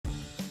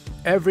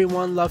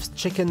Everyone loves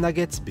chicken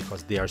nuggets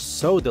because they are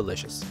so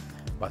delicious.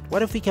 But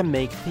what if we can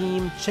make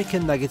themed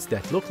chicken nuggets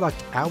that look like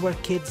our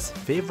kids'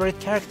 favorite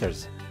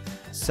characters?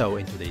 So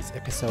in today's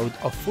episode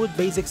of Food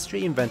Basics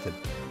Reinvented,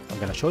 I'm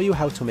gonna show you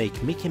how to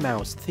make Mickey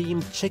Mouse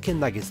themed chicken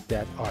nuggets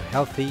that are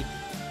healthy,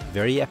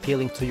 very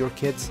appealing to your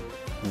kids,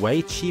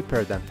 way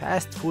cheaper than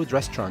fast food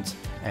restaurants,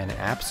 and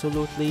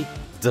absolutely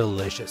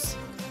delicious.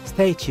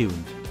 Stay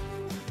tuned.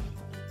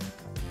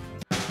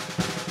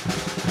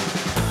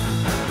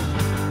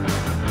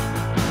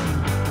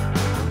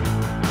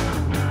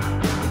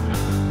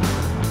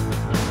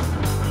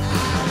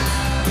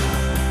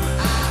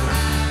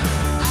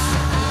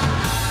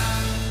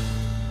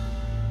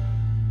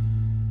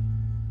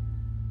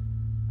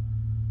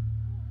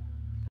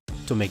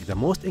 To make the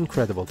most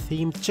incredible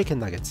themed chicken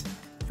nuggets,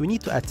 you need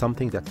to add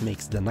something that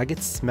makes the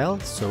nuggets smell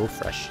so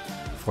fresh.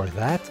 For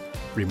that,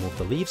 remove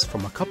the leaves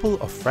from a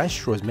couple of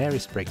fresh rosemary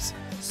sprigs.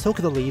 Soak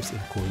the leaves in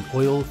corn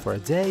oil for a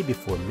day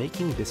before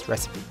making this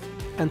recipe.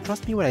 And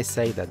trust me when I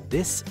say that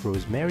this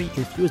rosemary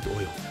infused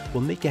oil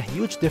will make a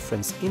huge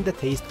difference in the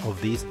taste of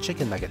these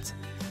chicken nuggets.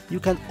 You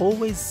can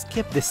always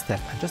skip this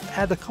step and just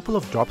add a couple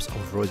of drops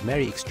of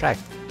rosemary extract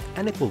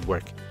and it will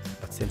work.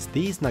 But since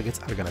these nuggets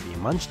are gonna be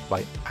munched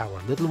by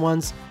our little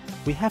ones,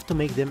 we have to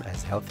make them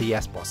as healthy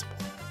as possible.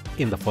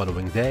 In the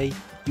following day,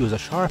 use a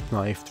sharp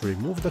knife to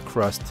remove the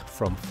crust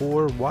from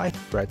 4 white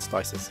bread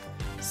slices.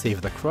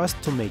 Save the crust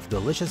to make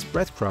delicious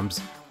bread crumbs,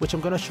 which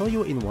I'm gonna show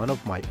you in one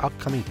of my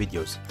upcoming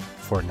videos.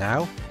 For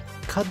now,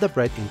 cut the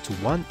bread into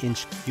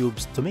 1-inch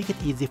cubes to make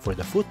it easy for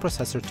the food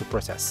processor to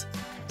process.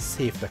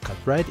 Save the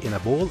cut bread in a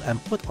bowl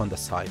and put on the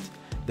side.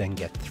 Then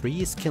get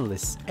 3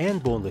 skinless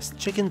and boneless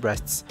chicken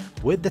breasts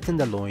with the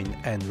tenderloin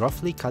and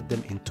roughly cut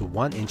them into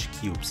 1-inch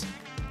cubes.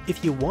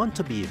 If you want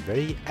to be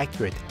very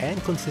accurate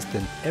and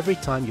consistent every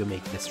time you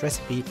make this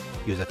recipe,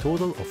 use a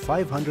total of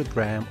 500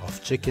 grams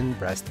of chicken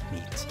breast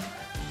meat.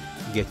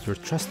 Get your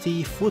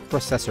trusty food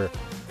processor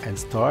and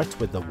start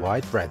with the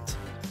white bread.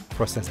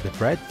 Process the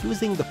bread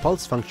using the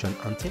pulse function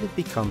until it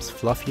becomes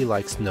fluffy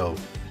like snow.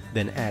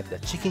 Then add the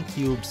chicken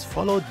cubes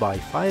followed by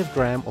 5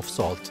 grams of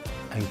salt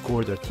and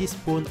 1/4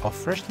 teaspoon of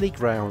freshly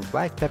ground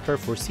black pepper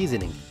for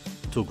seasoning,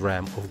 2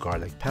 grams of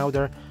garlic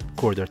powder,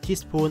 1/4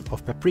 teaspoon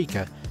of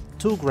paprika,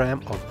 2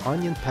 grams of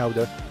onion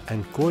powder,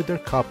 and 1/4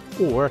 cup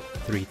or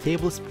 3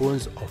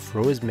 tablespoons of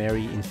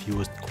rosemary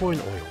infused corn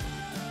oil.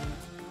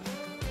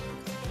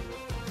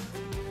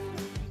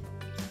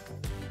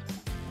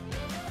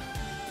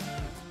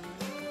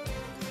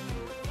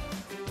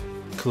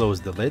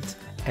 Close the lid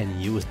and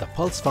use the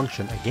pulse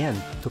function again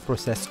to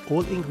process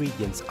all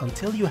ingredients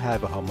until you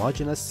have a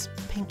homogeneous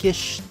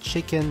pinkish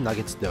chicken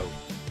nuggets dough.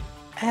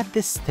 At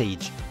this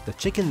stage, the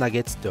chicken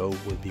nuggets dough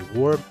will be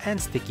warm and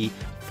sticky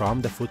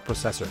from the food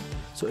processor,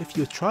 so if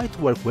you try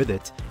to work with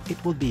it, it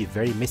will be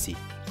very messy.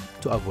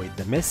 To avoid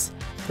the mess,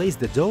 place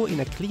the dough in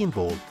a clean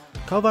bowl,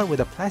 cover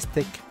with a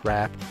plastic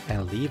wrap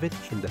and leave it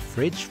in the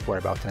fridge for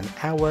about an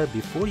hour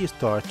before you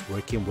start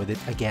working with it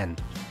again.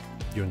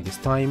 During this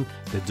time,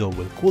 the dough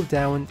will cool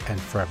down and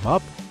firm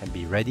up and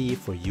be ready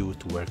for you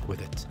to work with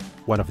it.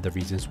 One of the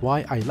reasons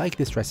why I like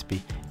this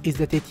recipe is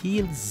that it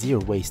yields zero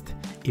waste.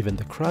 Even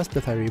the crust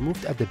that I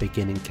removed at the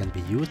beginning can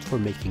be used for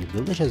making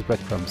delicious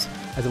breadcrumbs,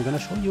 as I'm gonna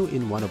show you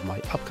in one of my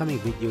upcoming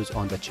videos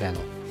on the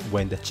channel.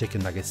 When the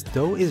chicken nuggets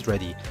dough is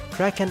ready,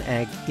 crack an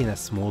egg in a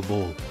small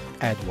bowl.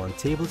 Add 1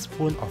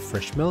 tablespoon of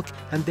fresh milk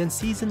and then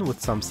season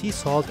with some sea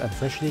salt and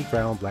freshly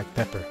ground black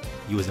pepper.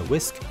 Use a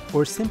whisk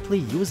or simply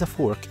use a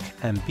fork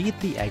and beat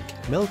the egg,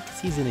 milk,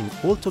 seasoning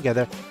all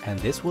together, and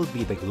this will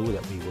be the glue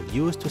that we will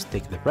use to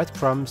stick the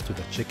breadcrumbs to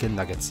the chicken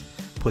nuggets.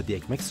 Put the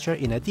egg mixture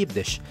in a deep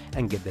dish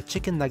and get the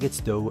chicken nuggets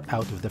dough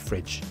out of the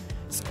fridge.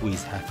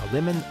 Squeeze half a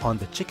lemon on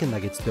the chicken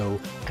nuggets dough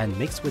and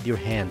mix with your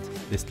hand.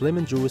 This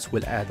lemon juice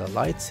will add a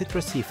light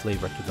citrusy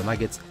flavor to the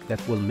nuggets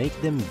that will make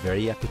them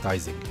very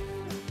appetizing.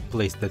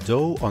 Place the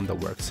dough on the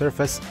work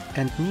surface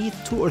and knead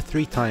 2 or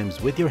 3 times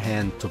with your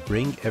hand to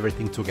bring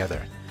everything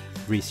together.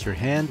 Grease your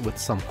hand with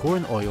some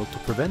corn oil to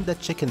prevent the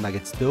chicken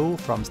nuggets dough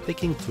from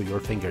sticking to your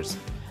fingers.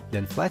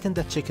 Then flatten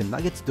the chicken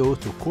nuggets dough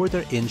to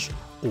 1/4 inch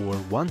or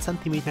 1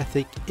 centimeter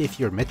thick if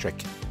you're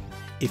metric.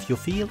 If you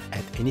feel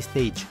at any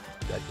stage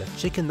that the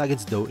chicken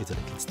nuggets dough is a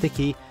little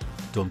sticky,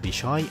 don't be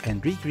shy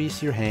and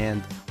re-grease your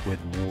hand with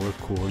more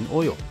corn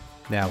oil.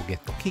 Now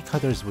get cookie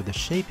cutters with the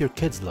shape your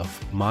kids love.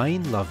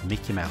 Mine love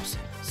Mickey Mouse,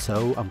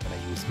 so I'm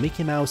gonna use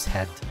Mickey Mouse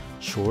head,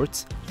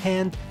 shorts,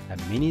 hand, a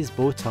Minnie's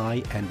bow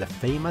tie, and the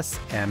famous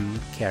M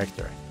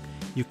character.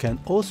 You can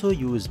also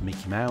use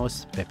Mickey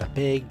Mouse, Peppa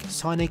Pig,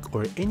 Sonic,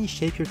 or any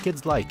shape your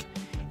kids like.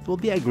 It will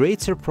be a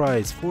great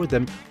surprise for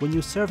them when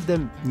you serve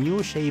them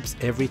new shapes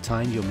every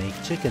time you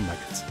make chicken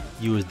nuggets.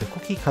 Use the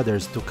cookie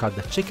cutters to cut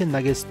the chicken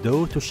nuggets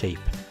dough to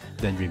shape.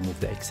 Then remove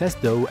the excess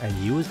dough and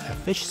use a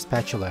fish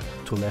spatula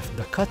to lift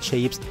the cut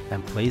shapes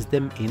and place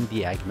them in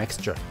the egg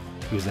mixture.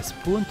 Use a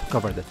spoon to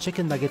cover the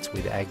chicken nuggets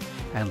with egg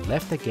and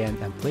lift again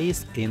and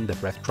place in the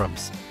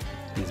breadcrumbs.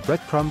 These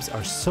breadcrumbs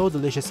are so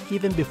delicious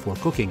even before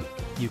cooking.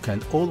 You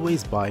can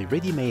always buy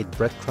ready-made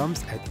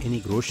breadcrumbs at any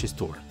grocery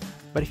store.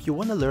 But if you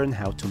want to learn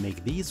how to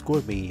make these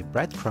gourmet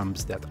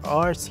breadcrumbs that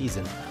are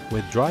seasoned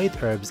with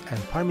dried herbs and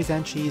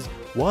Parmesan cheese,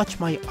 watch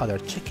my other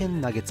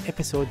chicken nuggets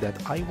episode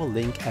that I will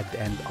link at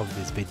the end of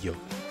this video.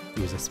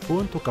 Use a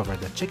spoon to cover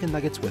the chicken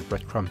nuggets with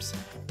breadcrumbs.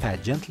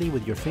 Pat gently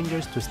with your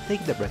fingers to stick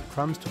the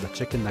breadcrumbs to the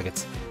chicken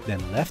nuggets, then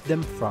lift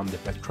them from the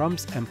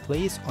breadcrumbs and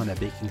place on a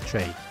baking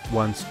tray.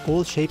 Once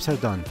all shapes are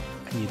done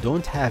and you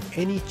don't have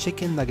any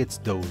chicken nuggets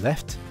dough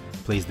left,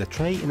 place the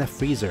tray in a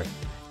freezer.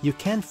 You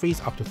can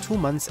freeze up to 2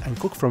 months and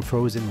cook from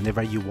frozen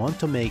whenever you want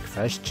to make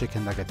fresh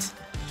chicken nuggets.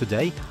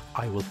 Today,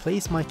 I will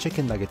place my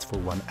chicken nuggets for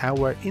 1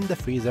 hour in the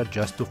freezer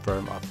just to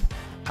firm up.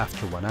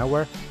 After 1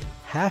 hour,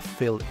 half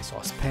fill a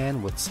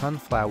saucepan with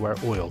sunflower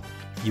oil.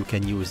 You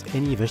can use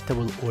any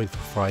vegetable oil for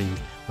frying,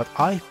 but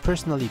I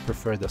personally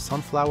prefer the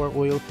sunflower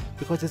oil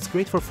because it's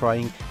great for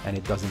frying and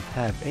it doesn't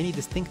have any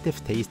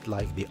distinctive taste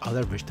like the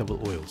other vegetable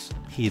oils.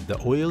 Heat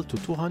the oil to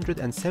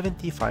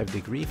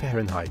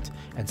 275°F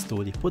and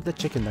slowly put the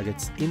chicken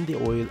nuggets in the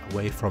oil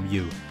away from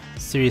you.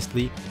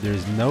 Seriously, there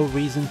is no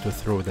reason to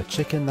throw the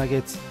chicken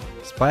nuggets,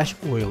 splash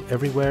oil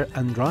everywhere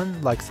and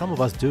run like some of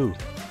us do.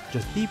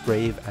 Just be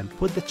brave and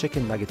put the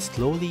chicken nuggets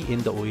slowly in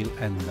the oil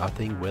and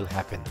nothing will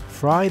happen.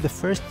 Fry the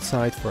first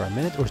side for a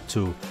minute or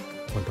two.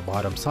 When the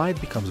bottom side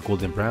becomes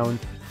golden brown,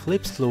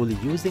 flip slowly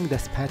using the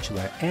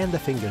spatula and the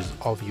fingers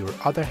of your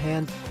other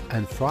hand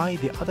and fry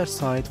the other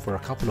side for a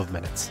couple of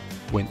minutes.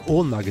 When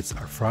all nuggets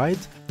are fried,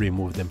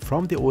 remove them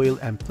from the oil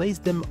and place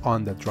them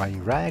on the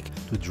drying rack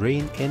to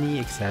drain any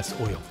excess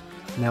oil.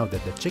 Now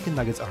that the chicken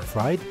nuggets are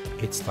fried,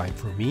 it's time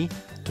for me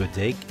to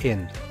dig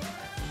in.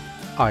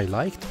 I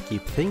like to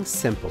keep things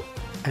simple,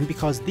 and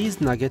because these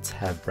nuggets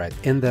have bread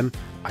in them,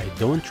 I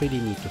don't really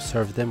need to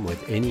serve them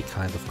with any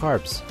kind of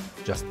carbs,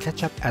 just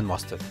ketchup and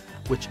mustard,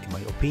 which in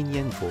my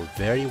opinion go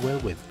very well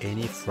with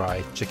any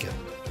fried chicken.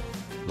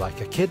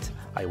 Like a kid,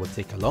 I will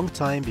take a long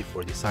time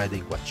before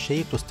deciding what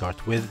shape to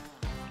start with,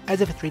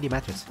 as if it really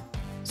matters.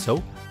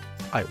 So,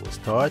 I will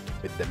start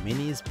with the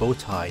Minnie's bow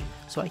tie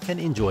so I can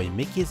enjoy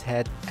Mickey's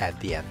head at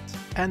the end.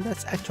 And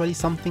that's actually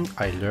something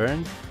I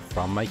learned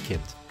from my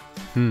kid.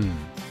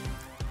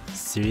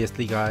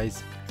 Seriously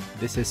guys,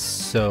 this is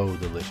so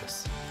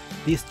delicious.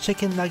 These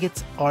chicken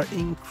nuggets are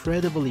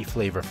incredibly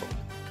flavorful.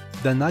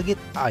 The nugget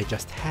I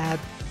just had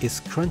is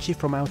crunchy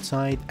from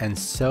outside and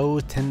so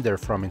tender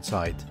from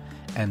inside,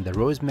 and the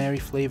rosemary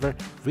flavor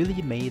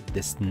really made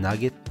this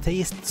nugget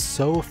taste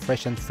so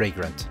fresh and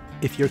fragrant.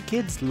 If your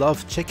kids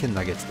love chicken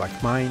nuggets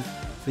like mine,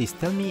 please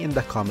tell me in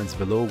the comments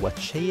below what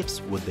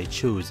shapes would they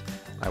choose.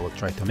 I will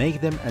try to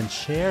make them and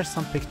share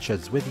some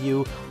pictures with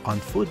you on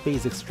Food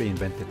Basics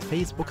Reinvented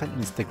Facebook and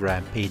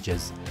Instagram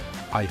pages.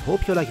 I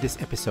hope you like this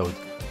episode.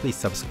 Please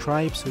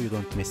subscribe so you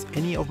don't miss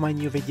any of my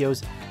new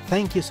videos.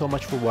 Thank you so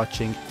much for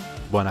watching.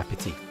 Bon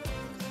appétit!